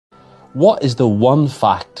What is the one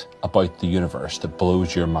fact about the universe that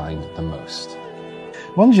blows your mind the most?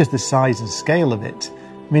 One's just the size and scale of it.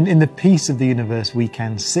 I mean, in the piece of the universe we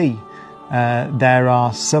can see, there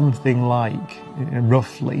are something like,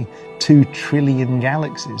 roughly, 2 trillion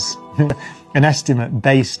galaxies. An estimate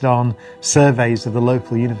based on surveys of the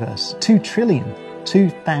local universe. 2 trillion,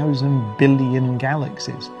 2,000 billion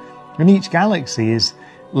galaxies. And each galaxy is,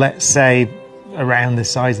 let's say, around the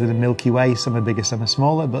size of the Milky Way. Some are bigger, some are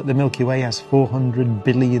smaller, but the Milky Way has 400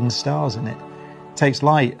 billion stars in it. It takes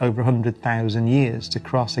light over 100,000 years to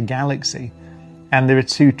cross a galaxy. And there are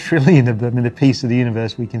 2 trillion of them in the piece of the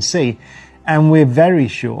universe we can see. And we're very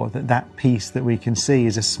sure that that piece that we can see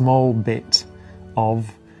is a small bit of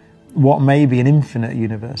what may be an infinite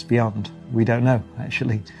universe beyond. We don't know,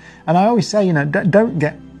 actually. And I always say, don't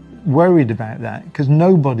get worried about that, because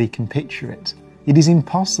nobody can picture it. It is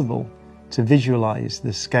impossible to visualize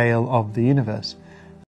the scale of the universe.